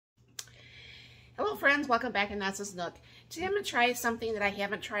Hello friends, welcome back to Nessa's Nook. Today I'm going to try something that I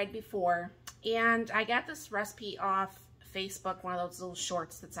haven't tried before, and I got this recipe off Facebook, one of those little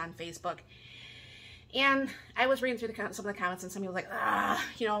shorts that's on Facebook, and I was reading through some of the comments, and somebody was like,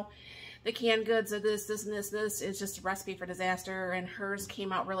 the canned goods of this and this is just a recipe for disaster, and hers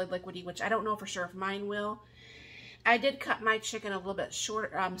came out really liquidy, which I don't know for sure if mine will. I did cut my chicken a little bit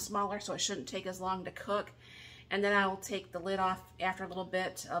smaller, so it shouldn't take as long to cook. And then I'll take the lid off after a little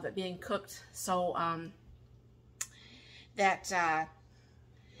bit of it being cooked, so that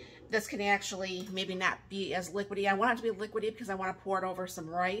this can actually maybe not be as liquidy. I want it to be liquidy because I want to pour it over some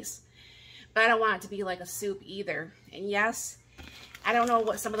rice, but I don't want it to be like a soup either. And yes, I don't know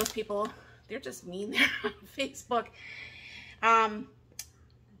what some of those people, they're just mean there on Facebook,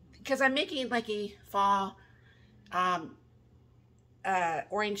 because I'm making like a pho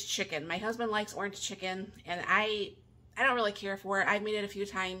orange chicken. My husband likes orange chicken, and I don't really care for it. I've made it a few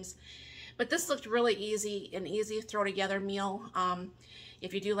times, but this looked really easy, an easy throw together meal.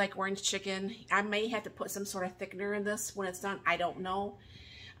 If you do like orange chicken, I may have to put some sort of thickener in this when it's done. I don't know,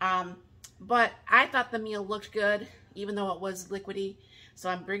 but I thought the meal looked good even though it was liquidy, so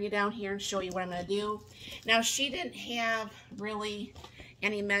I'm bringing it down here and show you what I'm going to do. Now, she didn't have really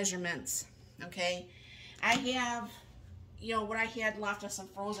any measurements. Okay, I have what I had left of some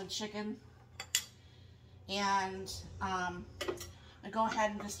frozen chicken, and I go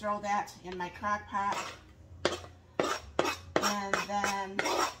ahead and just throw that in my crock pot, and then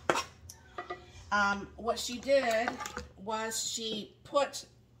what she did was she put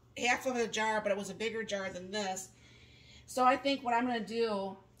half of a jar, but it was a bigger jar than this. So I think what I'm going to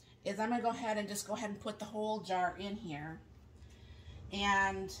do is I'm going to go ahead and put the whole jar in here,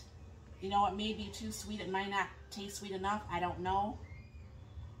 and it may be too sweet. It might not taste sweet enough. I don't know.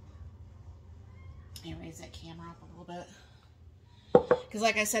 Let me raise that camera up a little bit. Because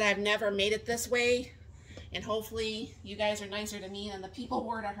like I said, I've never made it this way. And hopefully you guys are nicer to me than the people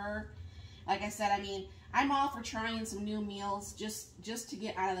were to her. Like I said, I mean, I'm all for trying some new meals just to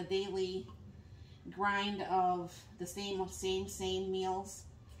get out of the daily grind of the same meals.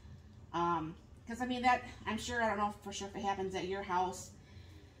 Because I mean, that, I'm sure, I don't know for sure if it happens at your house.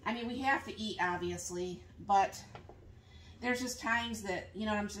 I mean, we have to eat, obviously, but there's just times that,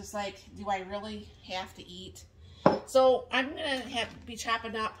 I'm just like, do I really have to eat? So I'm going to be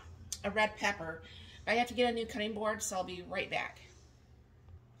chopping up a red pepper. I have to get a new cutting board, so I'll be right back.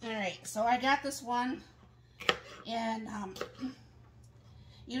 All right, so I got this one, and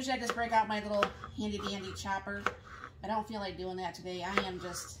usually I just break out my little handy-dandy chopper. I don't feel like doing that today. I am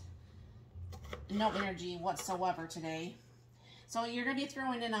just no energy whatsoever today. So you're going to be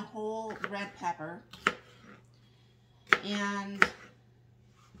throwing in a whole red pepper, and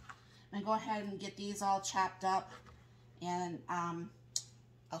I'm going to go ahead and get these all chopped up, and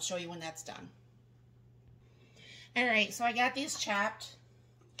I'll show you when that's done. Alright, so I got these chopped,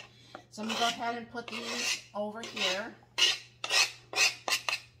 so I'm going to go ahead and put these over here,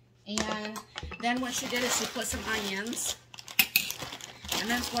 and then what she did is she put some onions, and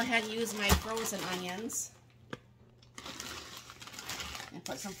then let's go ahead and use my frozen onions. And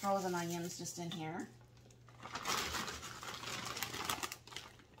put some frozen onions just in here.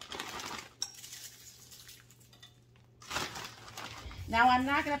 Now I'm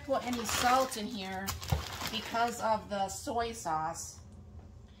not going to put any salt in here because of the soy sauce.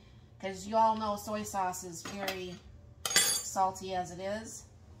 Because you all know soy sauce is very salty as it is.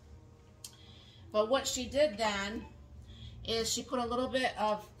 But what she did then is she put a little bit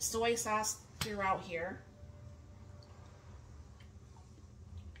of soy sauce throughout here.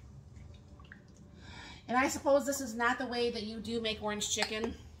 And I suppose this is not the way that you do make orange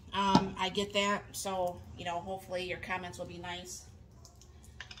chicken. I get that. So, hopefully your comments will be nice.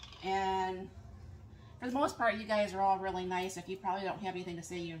 And for the most part, you guys are all really nice. If you probably don't have anything to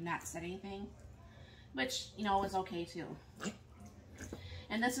say, you've not said anything. Which, is okay too.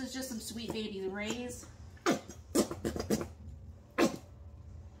 And this is just some Sweet Baby Ray's. And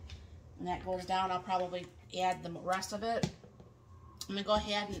that goes down. I'll probably add the rest of it. I'm going to go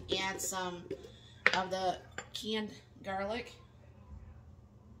ahead and add some of the canned garlic.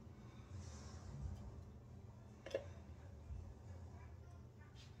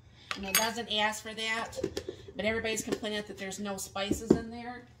 And it doesn't ask for that, but everybody's complaining that there's no spices in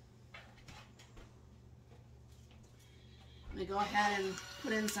there. I'm going to go ahead and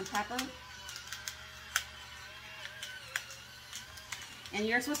put in some pepper. And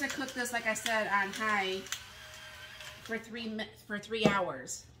you're supposed to cook this, like I said, on high for 3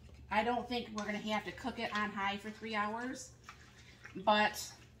 hours. I don't think we're going to have to cook it on high for 3 hours, but,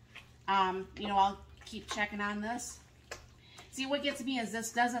 I'll keep checking on this. See, what gets me is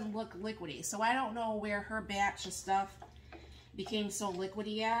this doesn't look liquidy. So I don't know where her batch of stuff became so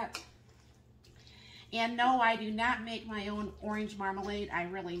liquidy at. And no, I do not make my own orange marmalade. I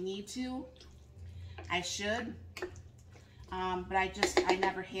really need to. I should. But I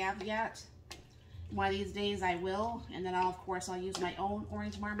never have yet. One of these days I will. And then of course, I'll use my own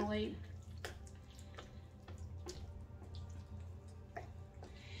orange marmalade.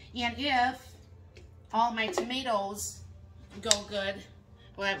 And if all my tomatoes go good,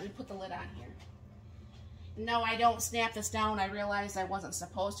 well, we put the lid on here. No, I don't snap this down. I realized I wasn't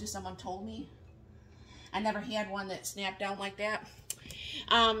supposed to. Someone told me. I never had one that snapped down like that.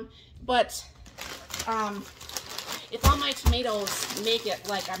 If all my tomatoes make it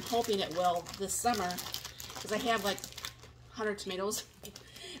like I'm hoping it will this summer, because I have like 100 tomatoes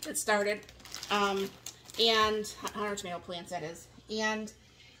that started, and 100 tomato plants, that is. And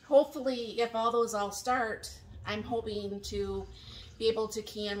hopefully, if all those all start, I'm hoping to be able to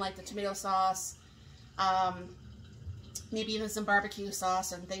can like the tomato sauce, maybe even some barbecue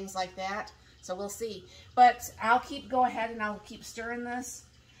sauce and things like that. So we'll see. But I'll go ahead and I'll keep stirring this.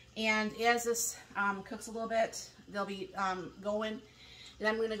 And as this cooks a little bit, they'll be going. And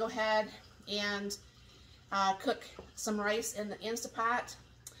I'm going to go ahead and cook some rice in the Instapot.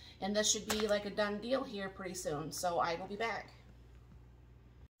 And this should be like a done deal here pretty soon. So I will be back.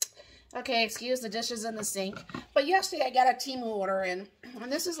 Okay, excuse the dishes in the sink. But yesterday I got a Temu order in.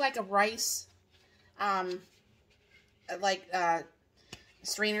 And this is like a rice,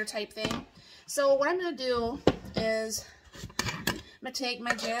 strainer type thing. So what I'm going to do is I'm going to take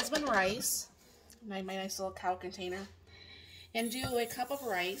my jasmine rice, my nice little cow container, and do a cup of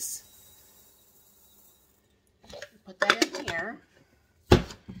rice. Put that in here. And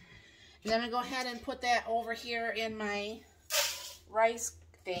then I'm going to go ahead and put that over here in my rice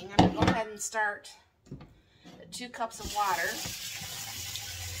thing. I'm going to go ahead and start 2 cups of water.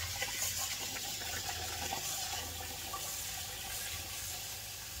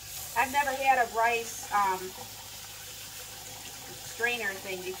 I've never had a rice strainer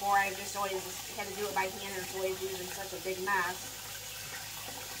thing before. I just always had to do it by hand, and it's always using such a big mess.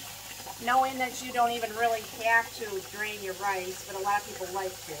 Knowing that you don't even really have to drain your rice, but a lot of people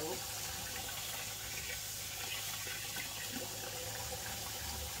like to.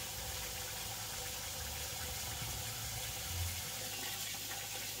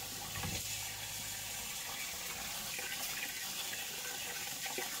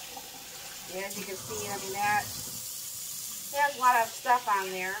 As you can see, I mean, that has a lot of stuff on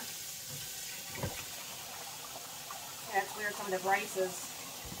there. That's where some of the rice is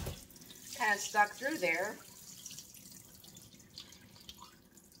kind of stuck through there.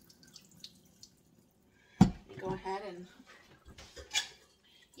 Go ahead and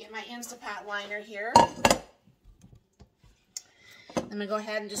get my Instapot liner here. I'm going to go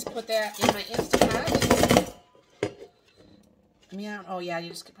ahead and just put that in my Instapot. Yeah, oh yeah, you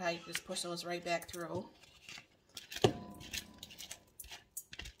just could probably just push those right back through.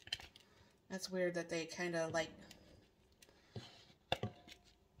 That's weird that they kind of like,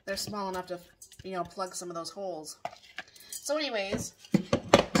 they're small enough to, you know, plug some of those holes. So anyways,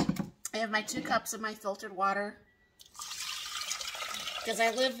 I have my 2 cups of my filtered water, because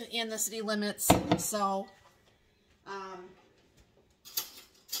I live in the city limits, so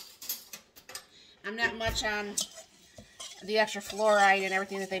I'm not much on the extra fluoride and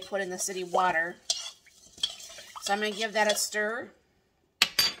everything that they put in the city water. So I'm going to give that a stir.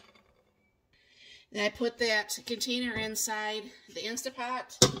 Then I put that container inside the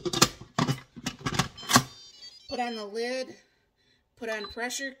Instapot. Put on the lid. Put on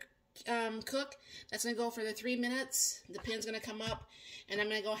pressure cook. That's going to go for the 3 minutes. The pin's going to come up. And I'm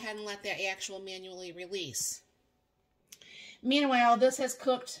going to go ahead and let that actual manually release. Meanwhile, this has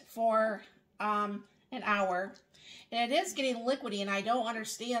cooked for an hour. And it is getting liquidy, and I don't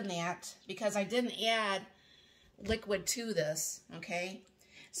understand that because I didn't add liquid to this, okay?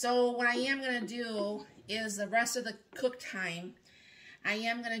 So what I am going to do is the rest of the cook time, I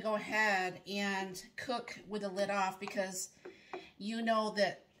am going to go ahead and cook with the lid off, because you know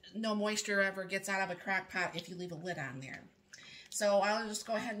that no moisture ever gets out of a crock pot if you leave a lid on there. So I'll just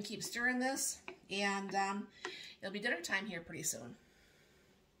go ahead and keep stirring this, and it'll be dinner time here pretty soon.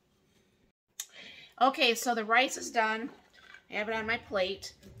 Okay, so the rice is done. I have it on my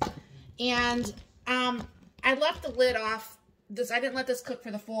plate. And I left the lid off. I didn't let this cook for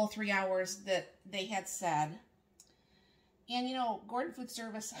the full 3 hours that they had said. And you know, Gordon Food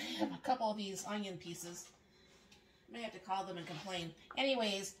Service, I have a couple of these onion pieces. I may have to call them and complain.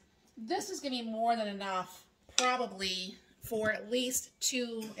 Anyways, this is going to be more than enough, probably, for at least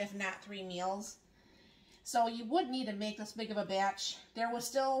 2, if not 3 meals. So you wouldn't need to make this big of a batch. There was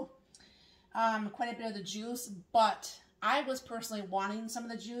still quite a bit of the juice, but I was personally wanting some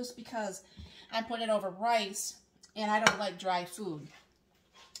of the juice because I'm putting it over rice and I don't like dry food.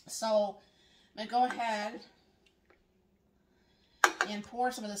 So I'm going to go ahead and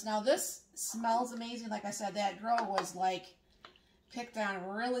pour some of this. Now this smells amazing. Like I said, that girl was like picked on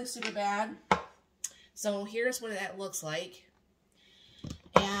really super bad. So here's what that looks like.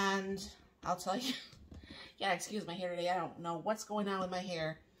 And I'll tell you, yeah, excuse my hair today. I don't know what's going on with my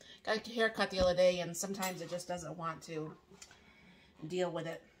hair. Got a haircut the other day and sometimes it just doesn't want to deal with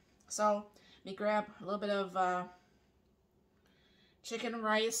it. So let me grab a little bit of chicken,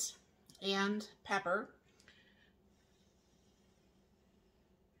 rice, and pepper.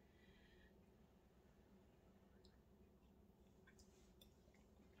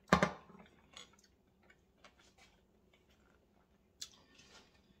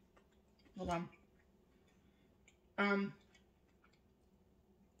 Hold on.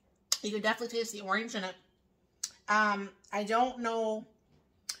 You can definitely taste the orange in it. I don't know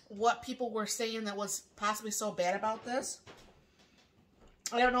what people were saying that was possibly so bad about this.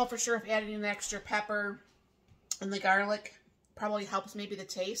 I don't know for sure if adding an extra pepper and the garlic probably helps maybe the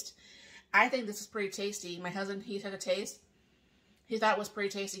taste. I think this is pretty tasty. My husband, he took a taste. He thought it was pretty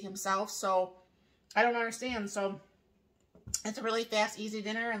tasty himself, so I don't understand. So it's a really fast, easy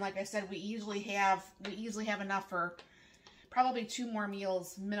dinner, and like I said, we easily have enough for probably 2 more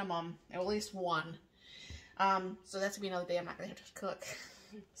meals minimum, at least 1. So that's gonna be another day I'm not gonna have to cook.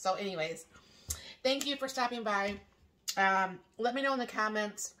 So anyways, thank you for stopping by. Let me know in the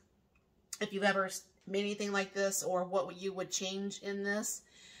comments if you've ever made anything like this or what you would change in this.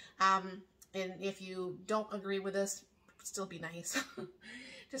 And if you don't agree with this, still be nice.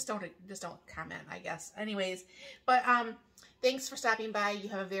 just don't comment, I guess. Anyways, but thanks for stopping by. You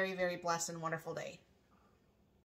have a very, very blessed and wonderful day.